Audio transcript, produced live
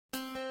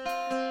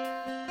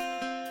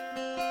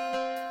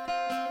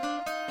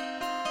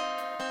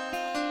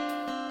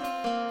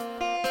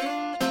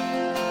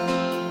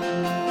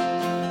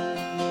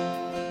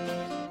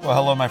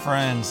Well, hello, my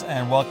friends,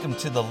 and welcome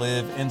to the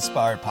Live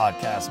Inspired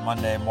podcast,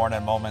 Monday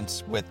Morning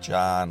Moments with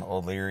John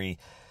O'Leary.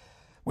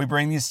 We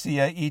bring these to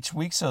you each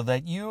week so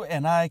that you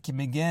and I can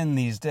begin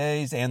these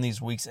days and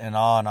these weeks and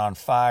on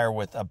fire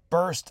with a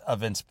burst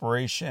of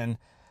inspiration.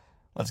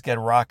 Let's get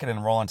rocking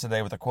and rolling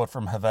today with a quote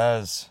from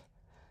Hafez.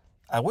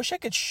 I wish I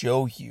could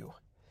show you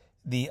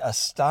the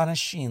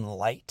astonishing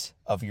light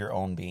of your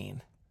own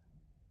being.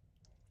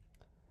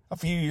 A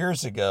few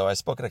years ago, I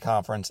spoke at a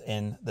conference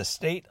in the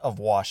state of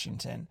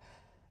Washington.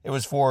 It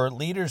was for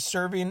leaders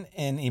serving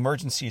in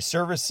emergency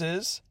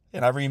services,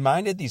 and I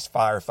reminded these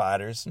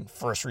firefighters and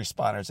first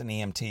responders and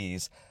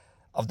EMTs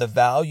of the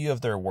value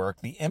of their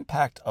work, the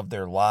impact of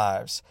their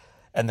lives,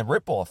 and the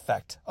ripple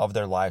effect of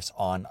their lives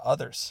on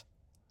others.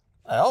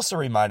 I also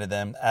reminded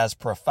them, as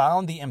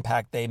profound the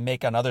impact they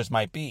make on others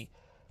might be,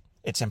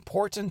 it's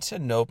important to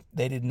note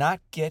they did not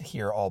get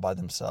here all by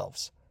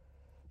themselves.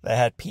 They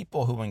had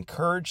people who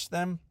encouraged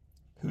them,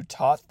 who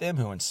taught them,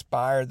 who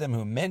inspired them,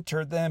 who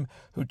mentored them,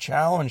 who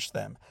challenged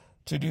them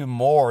to do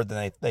more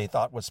than they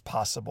thought was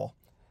possible.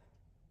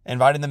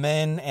 Inviting the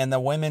men and the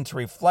women to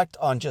reflect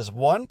on just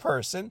one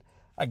person,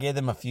 I gave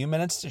them a few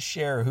minutes to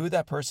share who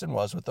that person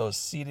was with those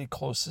seated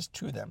closest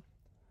to them.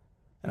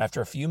 And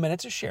after a few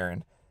minutes of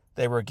sharing,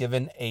 they were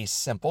given a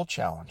simple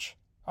challenge.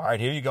 All right,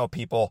 here you go,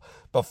 people.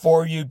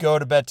 Before you go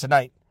to bed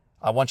tonight,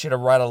 I want you to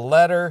write a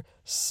letter,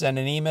 send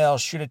an email,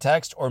 shoot a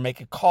text, or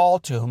make a call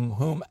to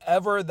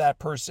whomever that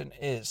person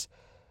is.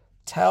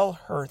 Tell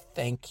her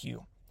thank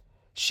you.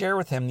 Share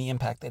with him the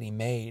impact that he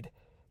made.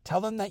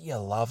 Tell them that you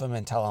love him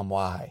and tell him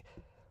why.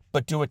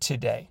 But do it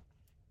today.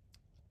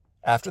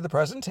 After the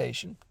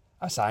presentation,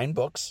 I signed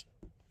books,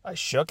 I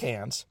shook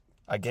hands,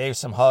 I gave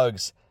some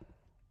hugs,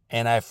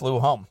 and I flew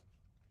home.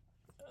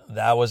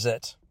 That was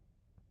it.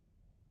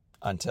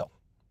 Until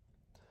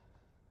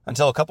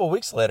a couple of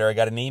weeks later, I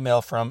got an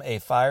email from a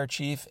fire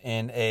chief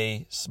in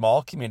a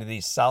small community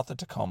south of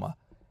Tacoma.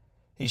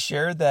 He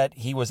shared that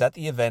he was at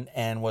the event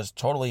and was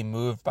totally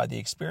moved by the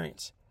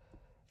experience.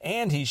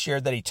 And he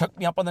shared that he took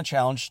me up on the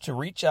challenge to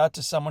reach out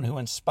to someone who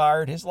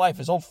inspired his life,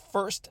 his old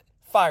first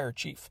fire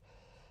chief.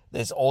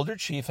 This older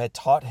chief had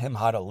taught him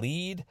how to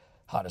lead,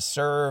 how to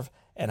serve,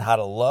 and how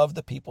to love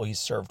the people he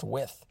served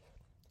with.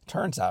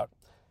 Turns out,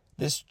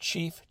 this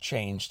chief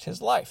changed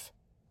his life,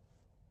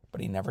 but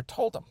he never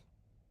told him.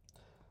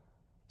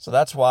 So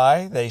that's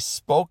why they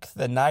spoke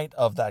the night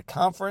of that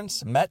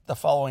conference, met the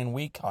following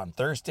week on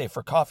Thursday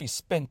for coffee,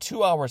 spent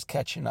 2 hours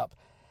catching up,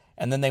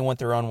 and then they went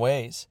their own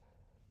ways.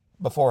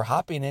 Before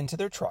hopping into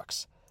their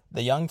trucks,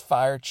 the young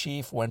fire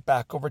chief went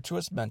back over to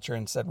his mentor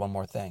and said one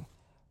more thing.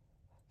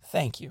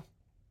 Thank you.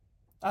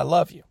 I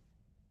love you.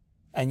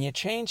 And you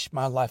changed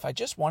my life. I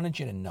just wanted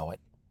you to know it.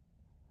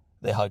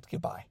 They hugged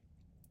goodbye.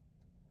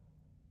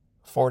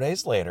 4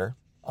 days later,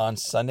 on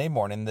Sunday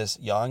morning, this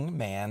young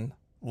man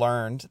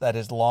learned that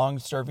his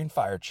long-serving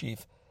fire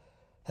chief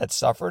had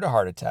suffered a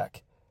heart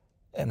attack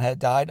and had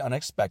died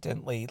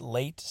unexpectedly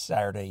late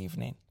Saturday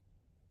evening.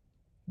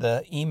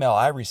 The email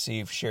I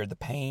received shared the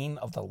pain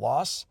of the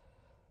loss,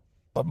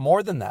 but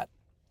more than that,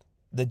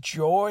 the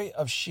joy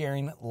of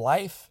sharing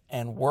life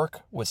and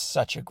work with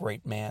such a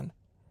great man,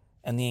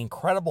 and the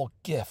incredible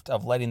gift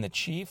of letting the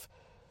chief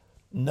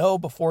know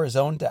before his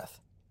own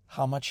death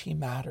how much he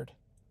mattered.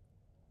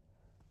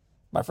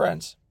 My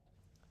friends,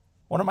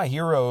 one of my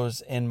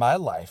heroes in my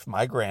life,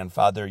 my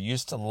grandfather,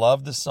 used to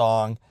love the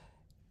song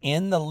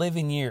In the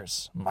Living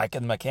Years, Mike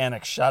and the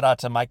Mechanics. Shout out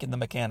to Mike and the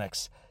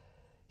Mechanics.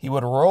 He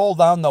would roll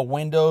down the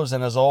windows in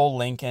his old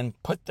Lincoln,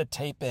 put the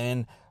tape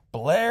in,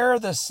 blare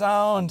the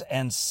sound,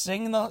 and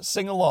sing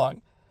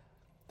along.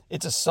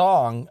 It's a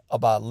song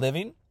about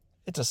living.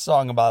 It's a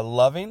song about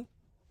loving.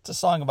 It's a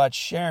song about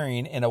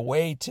sharing in a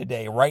way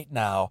today, right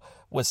now,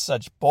 with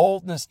such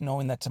boldness,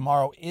 knowing that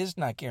tomorrow is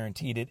not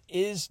guaranteed. It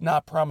is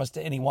not promised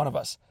to any one of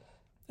us.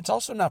 It's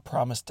also not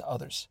promised to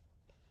others.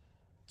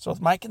 So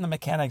with Mike and the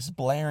Mechanics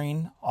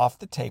blaring off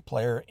the tape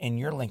player in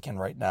your Lincoln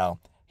right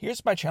now,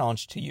 here's my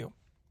challenge to you.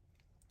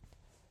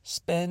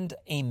 Spend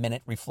a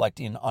minute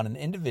reflecting on an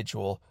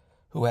individual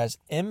who has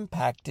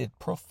impacted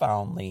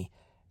profoundly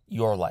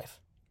your life.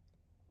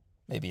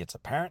 Maybe it's a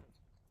parent,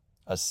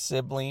 a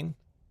sibling,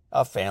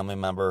 a family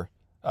member,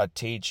 a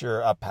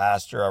teacher, a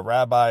pastor, a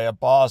rabbi, a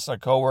boss, a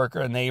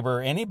coworker, a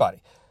neighbor,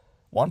 anybody.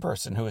 One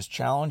person who has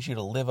challenged you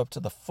to live up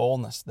to the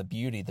fullness, the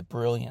beauty, the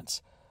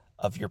brilliance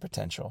of your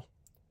potential.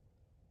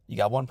 You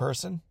got one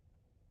person?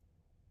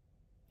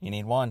 You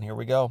need one. Here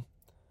we go.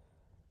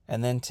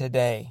 And then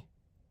today,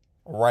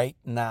 right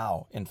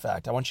now, in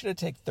fact, I want you to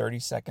take 30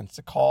 seconds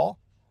to call,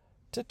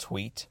 to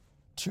tweet,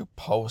 to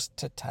post,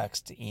 to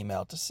text, to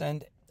email, to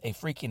send a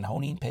freaking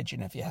honing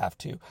pigeon if you have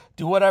to.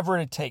 Do whatever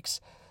it takes.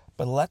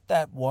 But let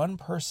that one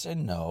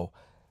person know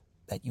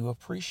that you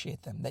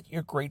appreciate them, that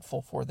you're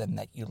grateful for them,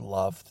 that you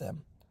love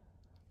them.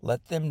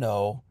 Let them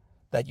know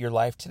that your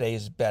life today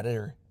is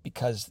better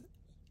because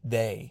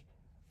they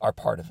are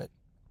part of it.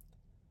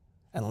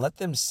 And let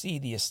them see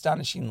the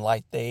astonishing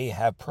light they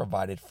have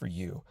provided for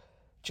you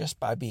just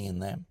by being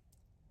them.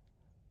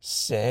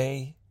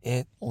 Say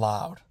it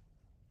loud.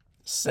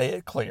 Say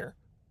it clear.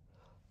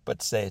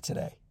 but say it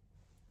today.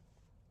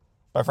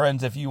 My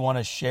friends, if you want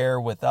to share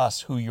with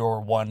us who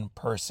your one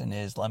person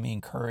is, let me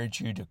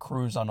encourage you to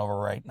cruise on over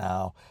right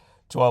now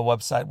to our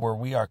website where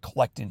we are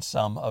collecting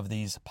some of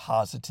these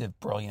positive,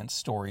 brilliant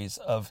stories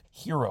of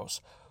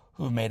heroes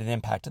who've made an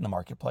impact in the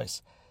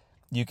marketplace.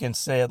 You can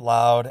say it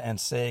loud and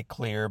say it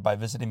clear by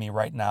visiting me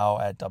right now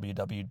at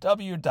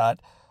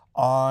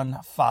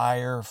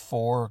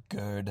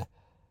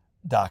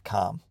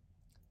www.onfireforgood.com.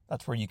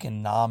 That's where you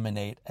can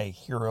nominate a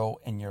hero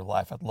in your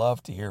life. I'd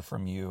love to hear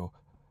from you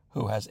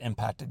who has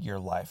impacted your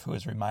life, who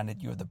has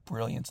reminded you of the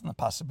brilliance and the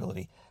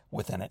possibility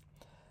within it.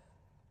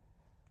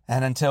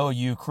 And until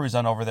you cruise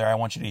on over there, I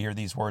want you to hear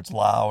these words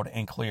loud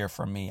and clear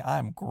from me.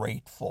 I'm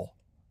grateful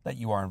that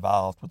you are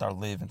involved with our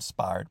Live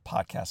Inspired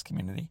podcast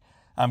community.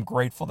 I'm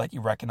grateful that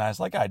you recognize,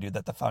 like I do,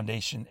 that the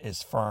foundation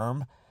is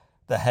firm.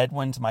 The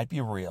headwinds might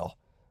be real,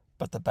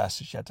 but the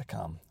best is yet to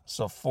come.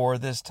 So for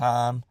this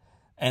time,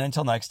 and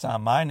until next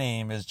time, my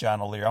name is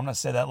John O'Leary. I'm going to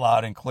say that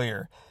loud and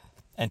clear.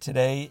 And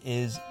today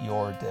is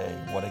your day.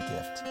 What a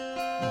gift.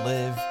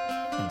 Live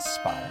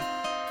inspired.